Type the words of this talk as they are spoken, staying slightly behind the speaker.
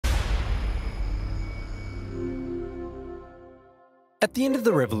At the end of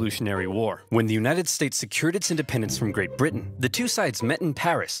the Revolutionary War, when the United States secured its independence from Great Britain, the two sides met in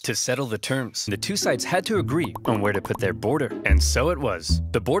Paris to settle the terms. The two sides had to agree on where to put their border, and so it was.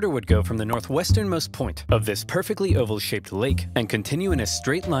 The border would go from the northwesternmost point of this perfectly oval-shaped lake and continue in a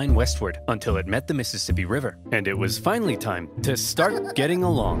straight line westward until it met the Mississippi River. And it was finally time to start getting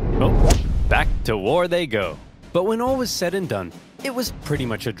along. Oh, back to war they go. But when all was said and done, it was pretty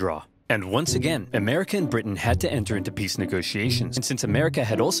much a draw. And once again, America and Britain had to enter into peace negotiations. And since America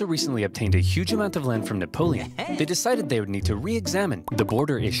had also recently obtained a huge amount of land from Napoleon, they decided they would need to re-examine the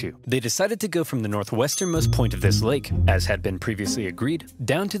border issue. They decided to go from the northwesternmost point of this lake, as had been previously agreed,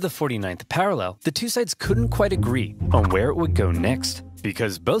 down to the 49th parallel. The two sides couldn't quite agree on where it would go next,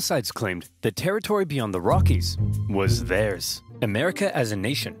 because both sides claimed the territory beyond the Rockies was theirs. America as a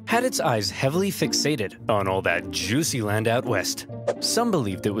nation had its eyes heavily fixated on all that juicy land out west. Some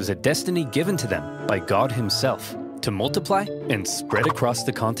believed it was a destiny given to them by God himself to multiply and spread across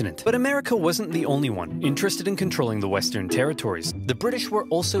the continent. But America wasn't the only one interested in controlling the western territories. The British were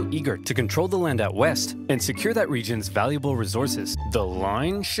also eager to control the land out west and secure that region's valuable resources. The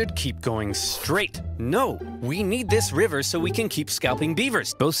line should keep going straight. No, we need this river so we can keep scalping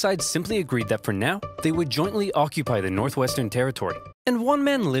beavers. Both sides simply agreed that for now, they would jointly occupy the northwestern territory. And one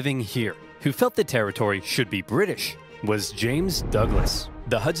man living here who felt the territory should be British was James Douglas,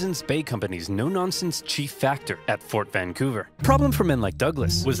 the Hudson's Bay Company's no-nonsense chief factor at Fort Vancouver. Problem for men like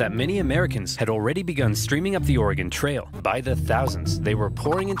Douglas was that many Americans had already begun streaming up the Oregon Trail. By the thousands, they were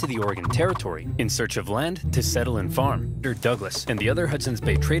pouring into the Oregon Territory in search of land to settle and farm. Douglas and the other Hudson's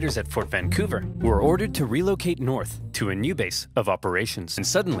Bay traders at Fort Vancouver were ordered to relocate north to a new base of operations. And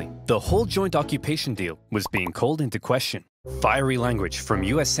suddenly, the whole joint occupation deal was being called into question. Fiery language from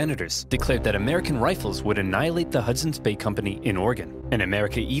U.S. senators declared that American rifles would annihilate the Hudson's Bay Company in Oregon, and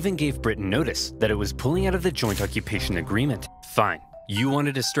America even gave Britain notice that it was pulling out of the joint occupation agreement. Fine, you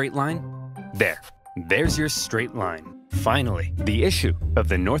wanted a straight line? There's your straight line. Finally, the issue of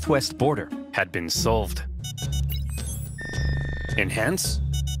the northwest border had been solved. Enhance?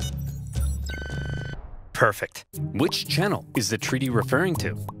 Perfect. Which channel is the treaty referring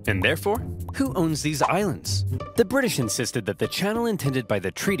to? And therefore, who owns these islands? The British insisted that the channel intended by the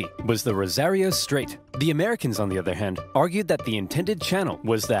treaty was the Rosario Strait. The Americans, on the other hand, argued that the intended channel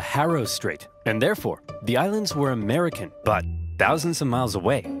was the Harrow Strait, and therefore, the islands were American. But thousands of miles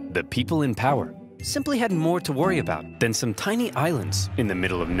away, the people in power simply had more to worry about than some tiny islands in the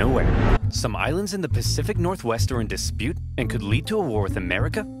middle of nowhere. Some islands in the Pacific Northwest are in dispute and could lead to a war with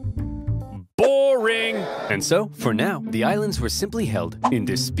America? Boring! And so, for now, the islands were simply held in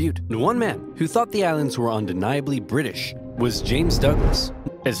dispute. One man who thought the islands were undeniably British was James Douglas.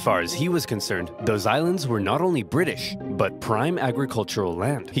 As far as he was concerned, those islands were not only British, but prime agricultural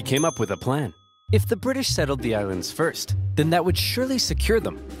land. He came up with a plan. If the British settled the islands first, then that would surely secure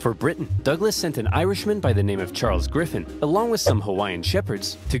them for Britain. Douglas sent an Irishman by the name of Charles Griffin, along with some Hawaiian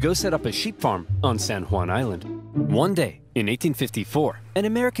shepherds, to go set up a sheep farm on San Juan Island. One day, in 1854, an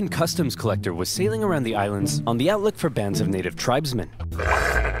American customs collector was sailing around the islands on the outlook for bands of native tribesmen.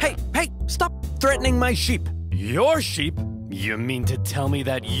 Hey, stop threatening my sheep! Your sheep? You mean to tell me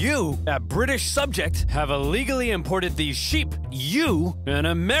that you, a British subject, have illegally imported these sheep? You, an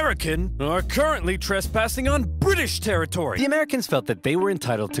American, are currently trespassing on British territory! The Americans felt that they were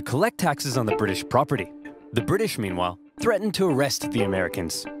entitled to collect taxes on the British property. The British, meanwhile, threatened to arrest the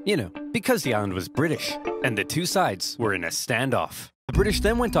Americans, because the island was British, and the two sides were in a standoff. The British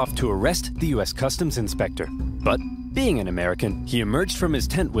then went off to arrest the U.S. Customs Inspector. But, being an American, he emerged from his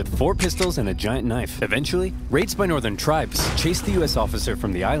tent with 4 pistols and a giant knife. Eventually, raids by northern tribes chased the U.S. officer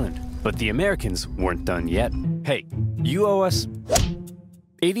from the island. But the Americans weren't done yet. Hey, you owe us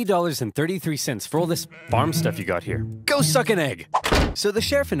 $80.33 for all this farm stuff you got here. Go suck an egg! So the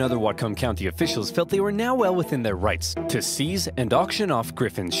sheriff and other Whatcom County officials felt they were now well within their rights to seize and auction off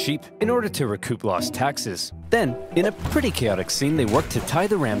Griffin's sheep in order to recoup lost taxes. Then, in a pretty chaotic scene, they worked to tie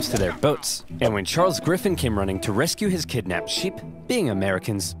the rams to their boats. And when Charles Griffin came running to rescue his kidnapped sheep, being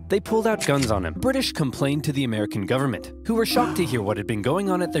Americans, they pulled out guns on him. British complained to the American government, who were shocked to hear what had been going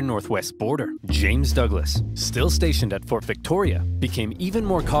on at their northwest border. James Douglas, still stationed at Fort Victoria, became even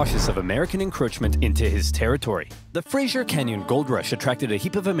more cautious of American encroachment into his territory. The Fraser Canyon Gold Rush attracted a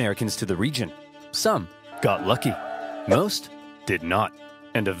heap of Americans to the region. Some got lucky. Most did not.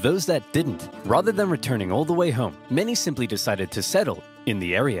 And of those that didn't, rather than returning all the way home, many simply decided to settle in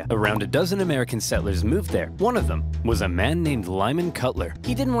the area. Around a dozen American settlers moved there. One of them was a man named Lyman Cutler.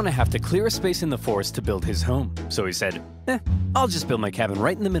 He didn't want to have to clear a space in the forest to build his home. So he said, I'll just build my cabin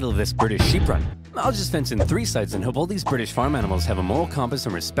right in the middle of this British sheep run. I'll just fence in 3 sides and hope all these British farm animals have a moral compass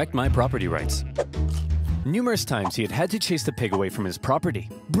and respect my property rights. Numerous times he had to chase the pig away from his property.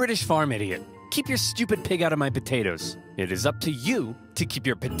 British farm idiot, keep your stupid pig out of my potatoes. It is up to you to keep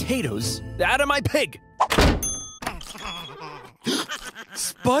your potatoes out of my pig.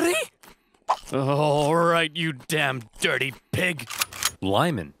 Spuddy? All right, you damn dirty pig.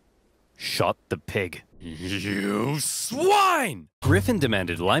 Lyman shot the pig. You swine! Griffin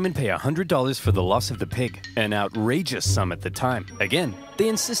demanded Lyman pay $100 for the loss of the pig, an outrageous sum at the time. Again, they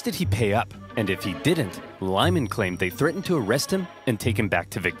insisted he pay up, and if he didn't, Lyman claimed they threatened to arrest him and take him back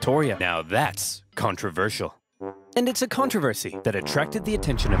to Victoria. Now that's controversial. And it's a controversy that attracted the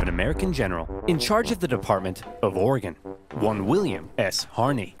attention of an American general in charge of the Department of Oregon, one William S.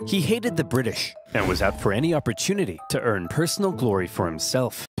 Harney. He hated the British and was out for any opportunity to earn personal glory for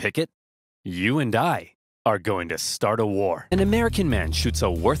himself. Pickett, you and I are going to start a war. An American man shoots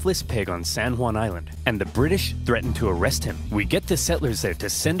a worthless pig on San Juan Island, and the British threaten to arrest him. We get the settlers there to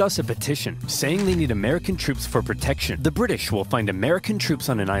send us a petition saying they need American troops for protection. The British will find American troops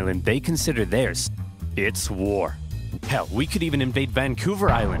on an island they consider theirs. It's war. Hell, we could even invade Vancouver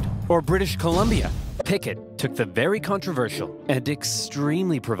Island or British Columbia. Pickett took the very controversial and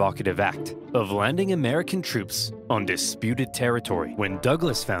extremely provocative act of landing American troops on disputed territory. When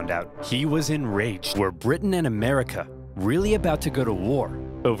Douglas found out, he was enraged. Were Britain and America really about to go to war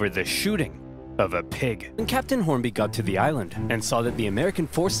over the shooting of a pig? When Captain Hornby got to the island and saw that the American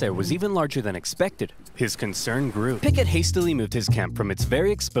force there was even larger than expected, his concern grew. Pickett hastily moved his camp from its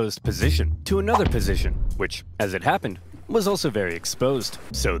very exposed position to another position, which, as it happened, was also very exposed.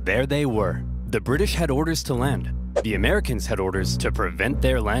 So there they were. The British had orders to land. The Americans had orders to prevent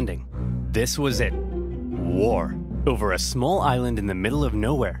their landing. This was it. War over a small island in the middle of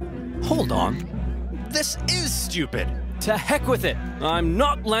nowhere. Hold on. This is stupid. To heck with it. I'm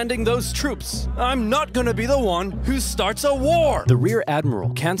not landing those troops. I'm not gonna be the one who starts a war. The Rear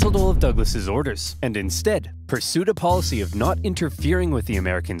Admiral canceled all of Douglas's orders and instead pursued a policy of not interfering with the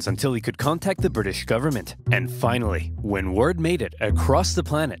Americans until he could contact the British government. And finally, when word made it across the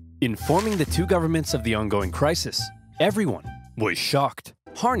planet, informing the two governments of the ongoing crisis, everyone was shocked.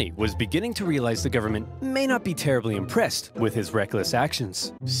 Harney was beginning to realize the government may not be terribly impressed with his reckless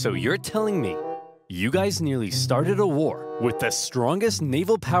actions. So you're telling me you guys nearly started a war with the strongest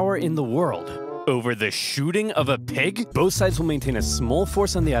naval power in the world over the shooting of a pig? Both sides will maintain a small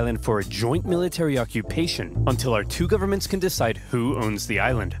force on the island for a joint military occupation until our two governments can decide who owns the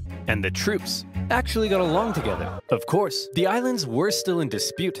island. And the troops actually got along together. Of course, the islands were still in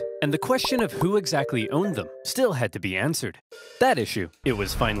dispute, and the question of who exactly owned them still had to be answered. That issue, it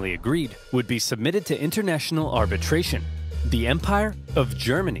was finally agreed, would be submitted to international arbitration. The Empire of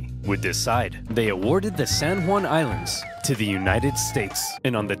Germany would decide. They awarded the San Juan Islands to the United States.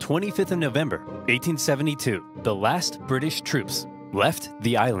 And on the 25th of November, 1872, the last British troops left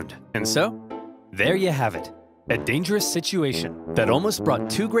the island. And so, there you have it. A dangerous situation that almost brought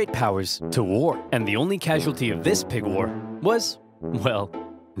two great powers to war. And the only casualty of this pig war was, well,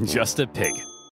 just a pig.